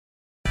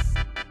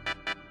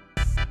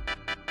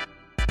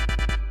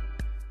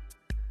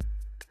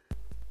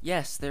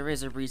Yes, there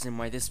is a reason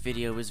why this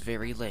video is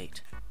very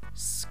late.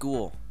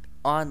 School.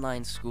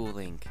 Online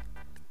schooling.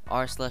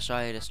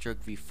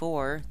 r/ihadastroke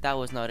before, that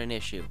was not an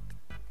issue.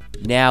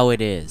 Now it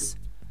is.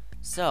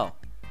 So,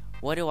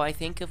 what do I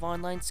think of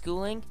online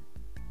schooling?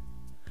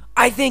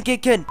 I think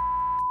it can...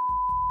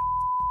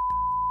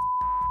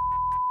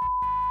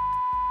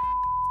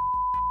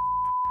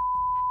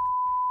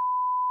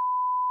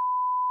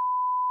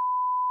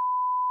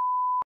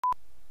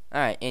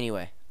 Alright,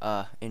 anyway,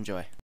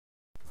 enjoy.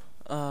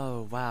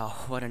 Oh, wow,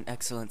 what an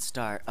excellent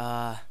start.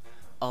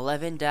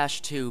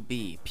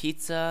 11-2B,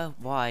 pizza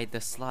wide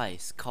the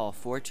slice. Call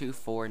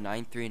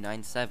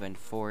 424-9397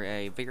 for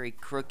a very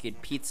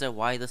crooked pizza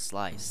wide the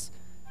slice.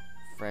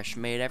 Fresh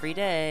made every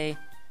day.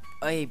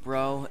 Hey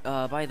bro,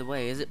 by the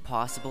way, is it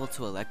possible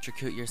to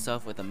electrocute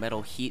yourself with a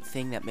metal heat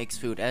thing that makes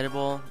food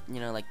edible? You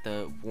know, like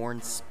the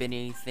worn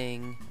spinny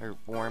thing, or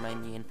worm I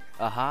mean.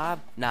 A hob?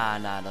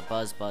 Nah, the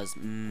buzz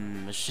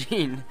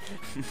machine.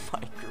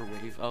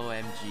 Microwave,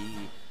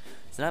 OMG.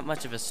 It's not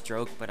much of a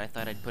stroke, but I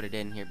thought I'd put it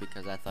in here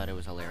because I thought it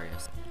was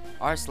hilarious.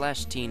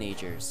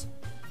 r/teenagers.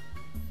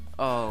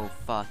 Oh,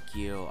 fuck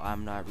you.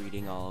 I'm not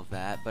reading all of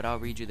that, but I'll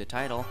read you the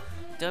title.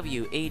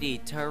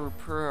 W80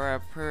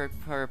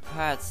 per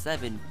pat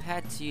 7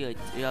 pat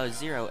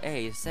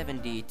 0A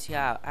 70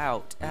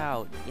 out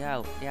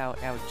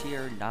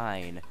tier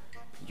 9.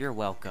 You're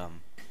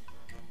welcome.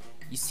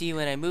 You see,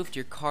 when I moved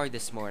your car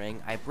this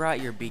morning, I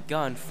brought your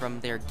begun from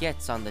their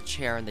gets on the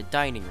chair in the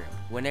dining room.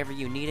 Whenever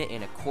you need it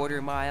in a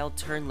quarter mile,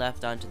 turn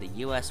left onto the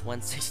US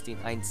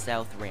 169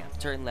 South ramp.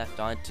 Turn left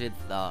onto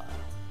the...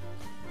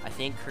 I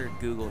think her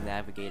Google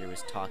Navigator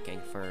was talking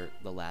for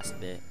the last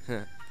bit.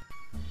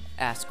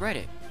 Ask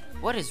Reddit.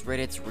 What is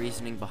Reddit's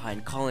reasoning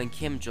behind calling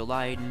Kim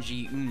Jong-un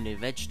a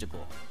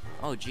vegetable?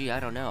 Oh gee, I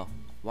don't know.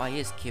 Why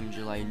is Kim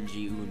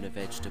Jong-un a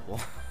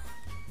vegetable?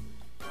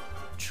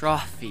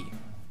 Trophy.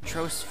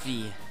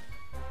 Trosphy,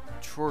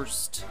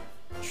 Trorst,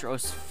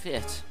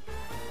 Trosfit,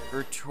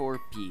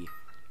 Ertorpy,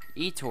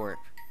 Etorp,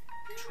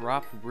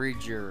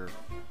 Tropridger,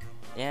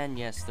 and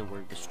yes, the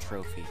word was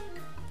trophy.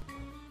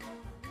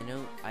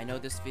 I know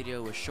this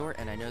video was short,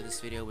 and I know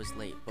this video was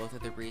late. Both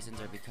of the reasons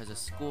are because of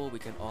school. We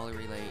can all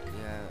relate.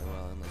 Yeah,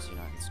 well, unless you're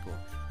not in school.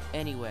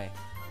 Anyway,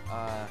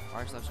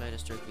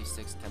 r/ihadastroke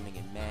v6 coming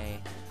in May,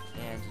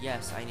 and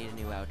yes, I need a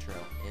new outro.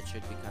 It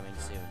should be coming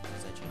soon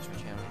because I changed my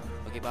channel.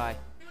 Okay, bye.